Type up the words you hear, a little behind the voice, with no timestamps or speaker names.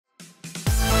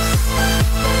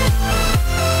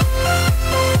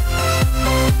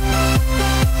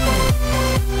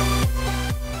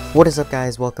What is up,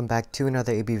 guys? Welcome back to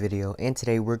another AB video, and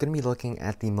today we're going to be looking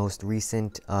at the most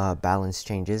recent balance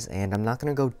changes. And I'm not going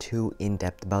to go too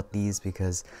in-depth about these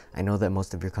because I know that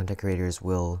most of your content creators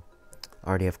will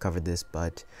already have covered this,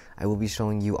 but I will be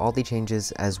showing you all the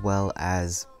changes as well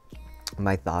as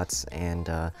my thoughts, and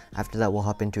after that we'll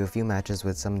hop into a few matches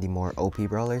with some of the more OP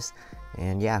brawlers.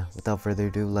 And yeah, without further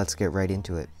ado, let's get right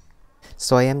into it.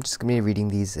 So I am just going to be reading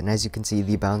these, and as you can see,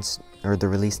 the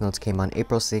release notes came on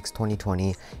April 6,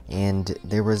 2020, and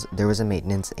there was a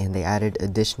maintenance, and they added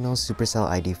additional Supercell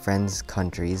ID friends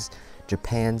countries: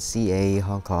 Japan, CA,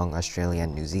 Hong Kong, Australia,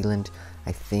 and New Zealand.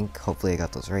 I think, hopefully I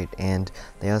got those right. And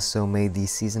they also made the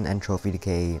season and trophy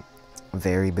decay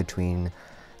vary between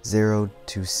 0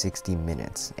 to 60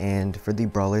 minutes. And for the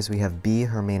brawlers, we have B,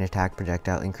 her main attack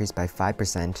projectile increased by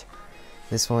 5%.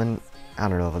 This one, I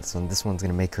don't know about this one. This one's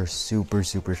gonna make her super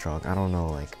strong. I don't know,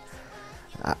 like,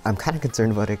 I'm kind of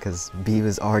concerned about it because B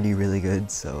was already really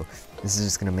good, so this is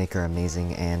just gonna make her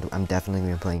amazing, and I'm definitely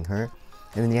gonna be playing her.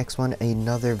 And then the next one,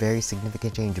 another very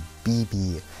significant change,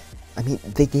 BB. I mean,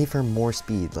 they gave her more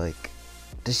speed. Like,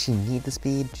 does she need the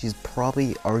speed? She's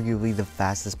probably arguably the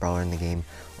fastest brawler in the game,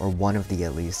 or one of the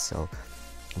at least, so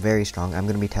very strong. I'm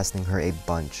gonna be testing her a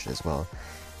bunch as well.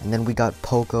 And then we got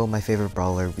Poco, my favorite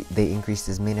brawler. They increased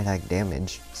his main attack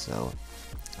damage, so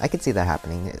I could see that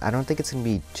happening. I don't think it's gonna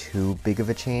be too big of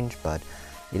a change, but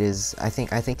it is. I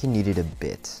think he needed a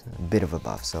bit of a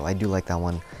buff, so I do like that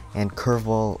one. And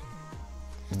Curveball,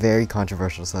 very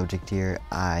controversial subject here.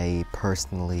 I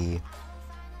personally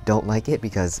don't like it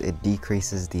because it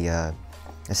decreases the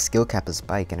skill cap of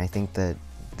Spike, and I think that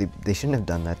they shouldn't have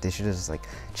done that. They should have just like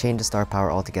changed the star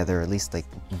power altogether, or at least like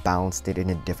balanced it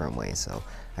in a different way. So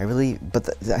I really,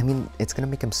 I mean, it's gonna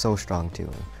make him so strong too,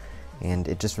 and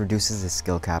it just reduces his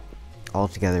skill cap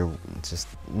altogether. It's just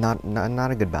not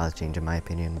a good balance change in my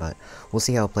opinion, but we'll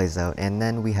see how it plays out. And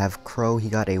then we have Crow. He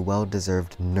got a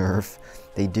well-deserved nerf.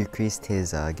 They decreased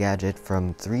his gadget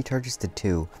from 3 charges to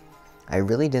 2. I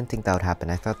really didn't think that would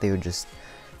happen. I thought they would just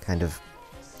kind of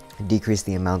decrease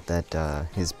the amount that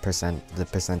the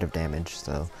percent of damage,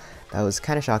 so that was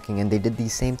kind of shocking. And they did the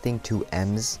same thing to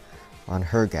M's on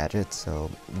her gadget, so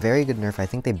very good nerf. I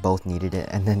think they both needed it.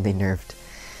 And then they nerfed,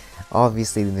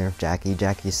 obviously they nerfed Jackie.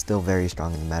 Jackie is still very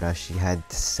strong in the meta. She had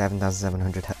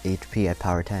 7,700 HP at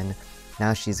power 10.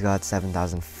 Now she's got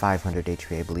 7,500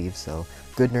 HP, I believe, so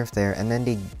good nerf there. And then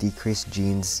they decreased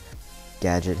Jean's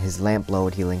gadget, his lamp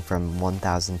load healing, from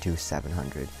 1,000 to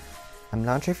 700. I'm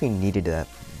not sure if he needed that,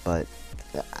 but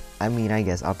I mean, I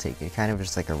guess I'll take it. Kind of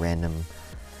just like a random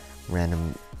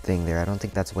thing there. I don't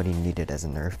think that's what he needed as a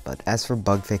nerf. But as for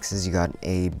bug fixes, you got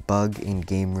a bug in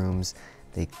game rooms.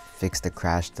 They fixed the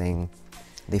crash thing.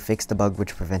 They fixed the bug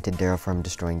which prevented Daryl from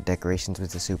destroying decorations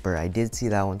with the super. I did see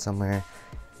that one somewhere.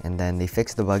 And then they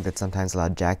fixed the bug that sometimes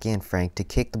allowed Jackie and Frank to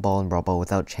kick the ball in Brawl Ball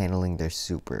without channeling their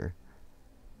super.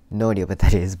 No idea what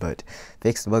that is, but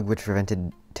fixed the bug which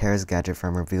prevented Tara's gadget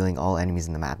from revealing all enemies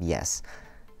in the map. Yes,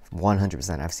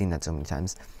 100%. I've seen that so many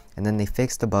times. And then they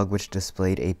fixed the bug which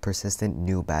displayed a persistent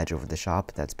new badge over the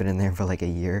shop that's been in there for like a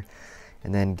year.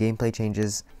 And then gameplay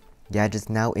changes. Gadgets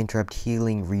now interrupt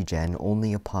healing regen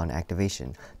only upon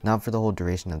activation, not for the whole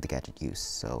duration of the gadget use.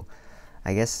 So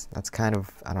I guess that's kind of,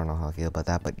 I don't know how I feel about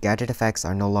that, but gadget effects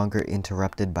are no longer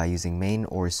interrupted by using main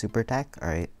or super attack.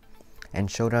 Alright. And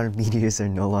showdown meteors are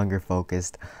no longer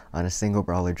focused on a single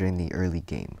brawler during the early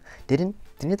game. Didn't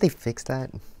they fix that?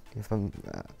 If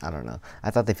I don't know.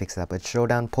 I thought they fixed that, but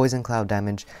showdown poison cloud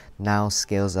damage now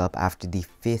scales up after the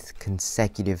 5th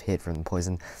consecutive hit from the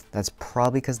poison. That's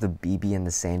probably because the BB and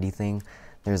the Sandy thing.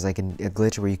 There's like a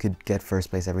glitch where you could get first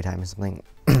place every time or something,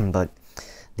 but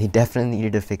they definitely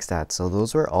needed to fix that. So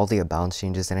those were all the balance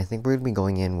changes, and I think we're gonna be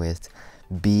going in with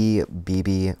B,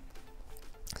 BB,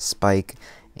 Spike,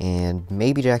 and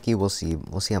maybe Jackie. We'll see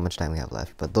how much time we have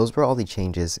left, but those were all the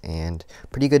changes, and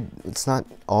pretty good. It's not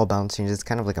all balance changes, it's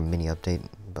kind of like a mini update,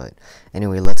 but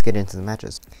anyway, let's get into the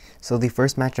matches. So the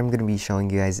first match I'm going to be showing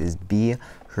you guys is B.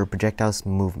 Her projectile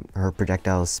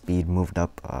speed moved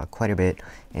up quite a bit,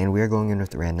 and we are going in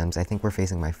with randoms. I think we're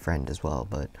facing my friend as well,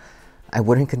 but I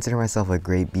wouldn't consider myself a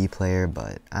great B player,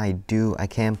 but I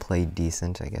can play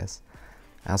decent, I guess.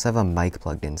 I also have a mic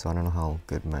plugged in, so I don't know how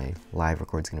good my live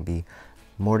record's going to be.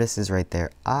 Mortis is right there.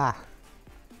 Ah!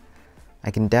 I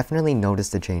can definitely notice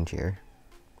the change here.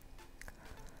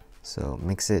 So,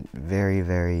 makes it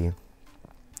very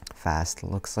fast.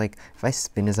 Looks like, if I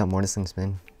spin, is that Mortis can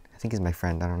spin? I think he's my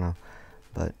friend, I don't know.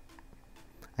 But,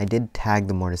 I did tag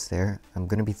the Mortis there. I'm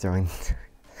gonna be throwing...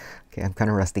 Okay, I'm kind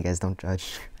of rusty, guys, don't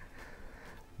judge.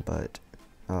 But,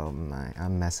 oh my,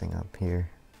 I'm messing up here.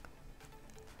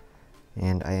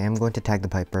 And I am going to tag the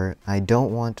Piper. I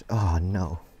don't want... Oh,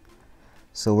 no.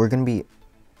 So we're going to be...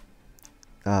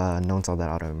 no one saw that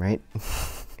auto, right?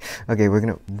 Okay, we're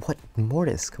going to... What?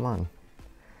 Mortis, come on.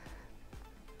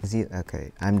 Is he...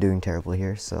 Okay, I'm doing terrible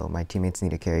here, so my teammates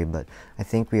need a carry, but I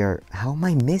think we are... How am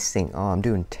I missing? Oh, I'm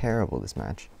doing terrible this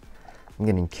match. I'm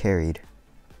getting carried.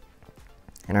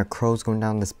 And our Crow's going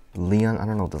down this Leon. I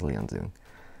don't know what this Leon's doing.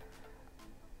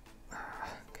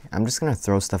 Okay, I'm just going to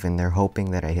throw stuff in there,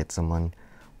 hoping that I hit someone.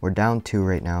 We're down 2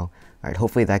 right now. Alright,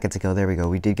 hopefully that gets a kill. There we go.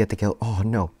 We did get the kill. Oh,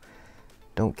 no.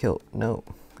 Don't kill. No.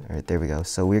 Alright, there we go.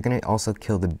 So we're going to also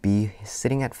kill the B.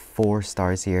 Sitting at 4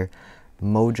 stars here.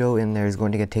 Mojo in there is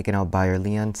going to get taken out by our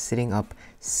Leon. Sitting up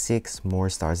 6 more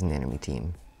stars in the enemy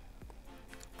team.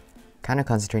 Kind of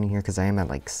concentrating here because I am at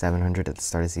like 700 at the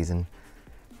start of the season.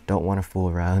 Don't want to fool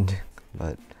around,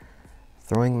 but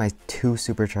throwing my 2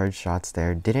 supercharged shots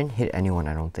there. Didn't hit anyone,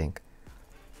 I don't think.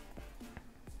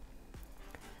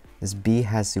 This B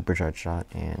has supercharged shot,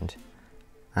 and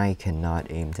I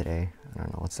cannot aim today. I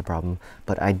don't know what's the problem,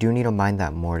 but I do need to mind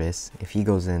that Mortis. If he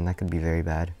goes in, that could be very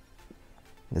bad.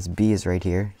 This B is right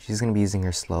here. She's going to be using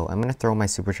her slow. I'm going to throw my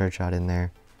supercharged shot in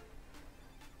there.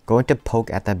 Going to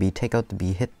poke at that B, take out the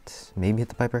B, maybe hit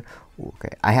the Piper. Ooh, okay,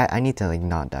 I need to like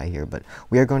not die here, but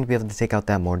we are going to be able to take out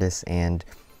that Mortis. And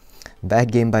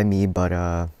bad game by me, but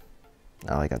oh,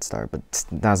 I got starred, but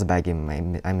that was a bad game.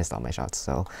 I missed all my shots.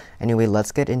 So anyway,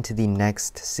 let's get into the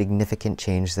next significant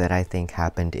change that I think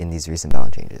happened in these recent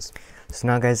balance changes. So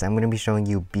now guys, I'm going to be showing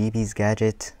you BB's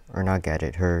gadget, or not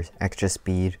gadget, her extra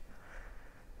speed.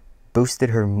 Boosted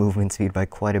her movement speed by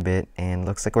quite a bit, and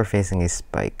looks like we're facing a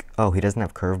Spike. Oh, he doesn't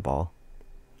have curveball.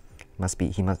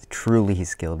 He's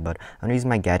skilled, but I'm gonna use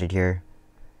my gadget here.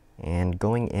 And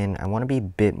going in, I want to be a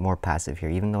bit more passive here,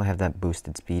 even though I have that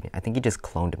boosted speed. I think he just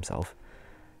cloned himself.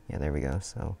 Yeah, there we go,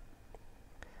 so.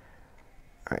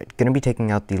 Alright, gonna be taking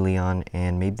out the Leon,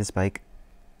 and maybe the Spike.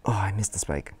 Oh, I missed the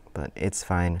Spike, but it's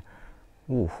fine.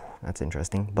 Ooh, that's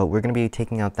interesting. But we're gonna be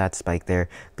taking out that Spike there.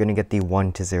 Gonna get the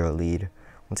 1-0 lead.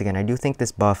 Once again, I do think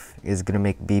this buff is going to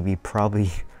make BB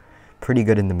probably pretty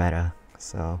good in the meta.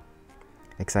 So,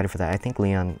 excited for that. I think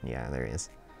Leon, yeah, there he is.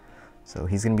 So,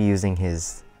 he's going to be using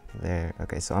his there.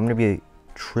 Okay, so I'm going to be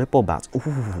triple bounce.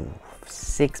 Ooh,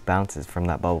 6 bounces from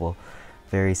that bubble.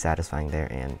 Very satisfying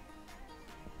there. And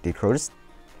did Crow just...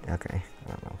 Okay, I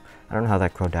don't know. I don't know how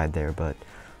that Crow died there, but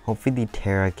hopefully the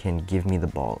Terra can give me the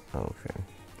ball. Oh, okay,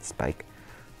 Spike.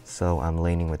 So I'm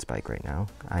laning with Spike right now.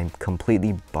 I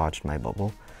completely botched my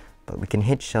bubble. But we can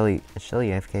hit Shelly. Is Shelly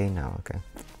AFK? No, okay.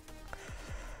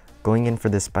 Going in for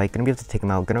this Spike. Gonna be able to take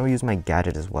him out. Gonna use my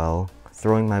gadget as well.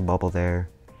 Throwing my bubble there.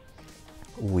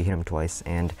 Ooh, we hit him twice.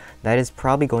 And that is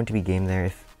probably going to be game there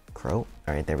if Crow.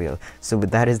 Alright, there we go. So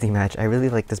that is the match. I really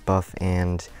like this buff.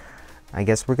 And I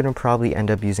guess we're gonna probably end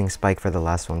up using Spike for the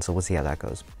last one. So we'll see how that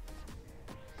goes.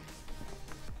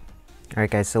 Alright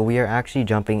guys, so we are actually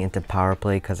jumping into power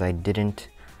play because I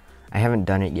haven't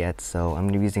done it yet, so I'm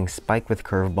going to be using Spike with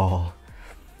curveball.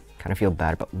 Kind of feel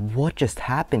bad, but what just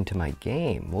happened to my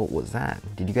game? What was that?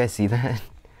 Did you guys see that?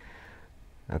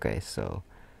 Okay, so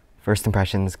first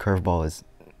impressions, curveball is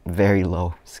very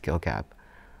low skill cap.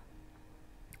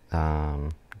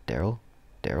 Daryl?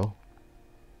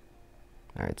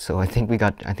 Alright, so I think we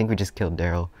just killed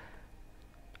Daryl.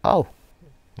 Oh,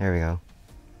 there we go.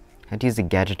 I had to use the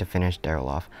gadget to finish Daryl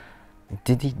off.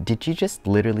 Did you just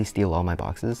literally steal all my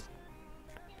boxes?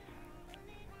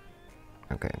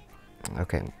 Okay.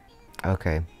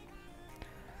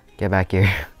 Get back here.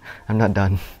 I'm not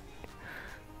done.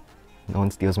 No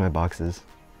one steals my boxes.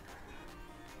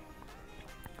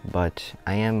 But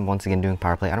I am once again doing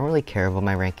power play. I don't really care about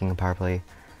my ranking in power play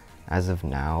as of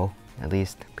now, at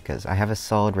least, because I have a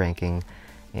solid ranking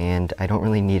and I don't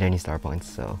really need any star points,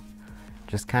 so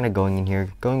just kind of going in here,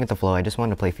 going with the flow. I just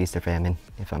wanted to play Feast or Famine,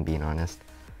 if I'm being honest.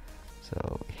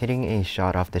 So, hitting a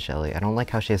shot off the Shelly. I don't like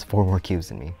how she has 4 more cubes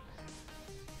than me.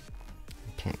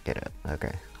 Can't get it.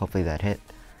 Okay, hopefully that hit.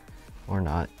 Or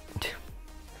not.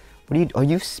 What are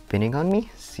you spinning on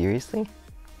me? Seriously?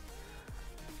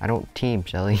 I don't team,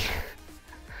 Shelly.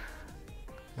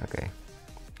 Okay.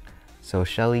 So,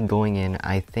 Shelly going in.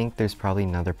 I think there's probably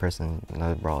another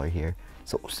brawler here.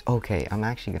 So, okay, I'm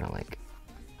actually gonna like...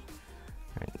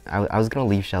 I was gonna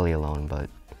leave Shelly alone, but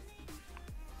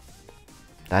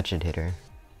that should hit her.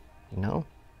 No?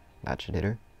 That should hit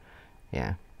her.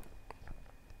 Yeah.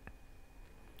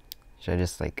 Should I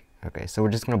just like... Okay, so we're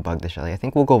just gonna bug the Shelly. I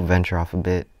think we'll go venture off a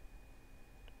bit.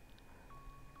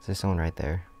 Is there someone right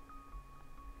there?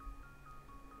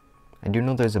 I do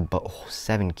know there's a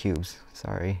 7 cubes.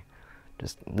 Sorry.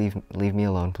 Just leave me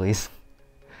alone, please.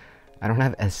 I don't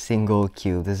have a single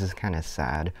cube. This is kind of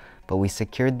sad. but we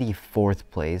secured the 4th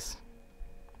place.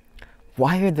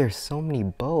 Why are there so many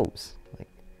bows? Like,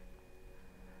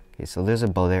 okay, so there's a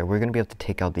bow there. We're gonna be able to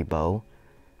take out the bow.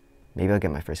 Maybe I'll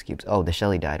get my first cubes. Oh, the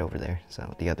Shelly died over there,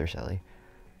 so the other Shelly.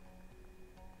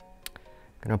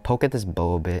 Gonna poke at this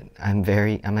bow a bit. I'm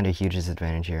at a huge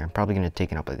disadvantage here. I'm probably gonna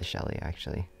take it out by the Shelly,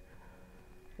 actually.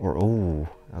 Or, oh,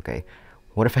 okay.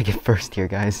 What if I get first here,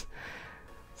 guys?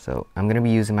 So, I'm gonna be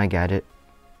using my gadget.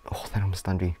 Oh, that almost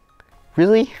stunned me.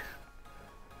 Really?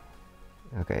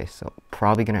 Okay, so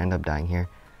probably gonna end up dying here.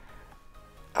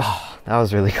 Oh, that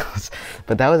was really close.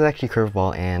 But that was actually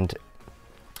curveball, and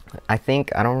I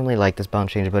don't really like this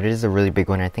balance change, but it is a really big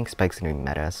one. I think Spike's gonna be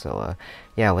meta, so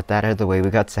yeah, with that out of the way, we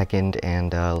got second,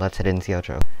 and let's head into the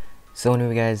outro. So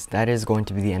anyway guys, that is going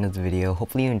to be the end of the video.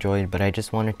 Hopefully you enjoyed, but I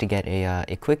just wanted to get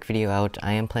a quick video out.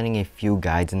 I am planning a few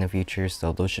guides in the future,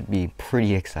 so those should be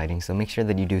pretty exciting, so make sure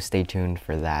that you do stay tuned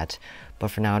for that.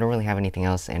 But for now, I don't really have anything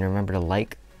else, and remember to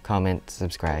like, comment,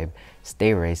 subscribe,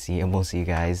 stay racy, and we'll see you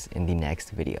guys in the next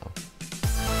video.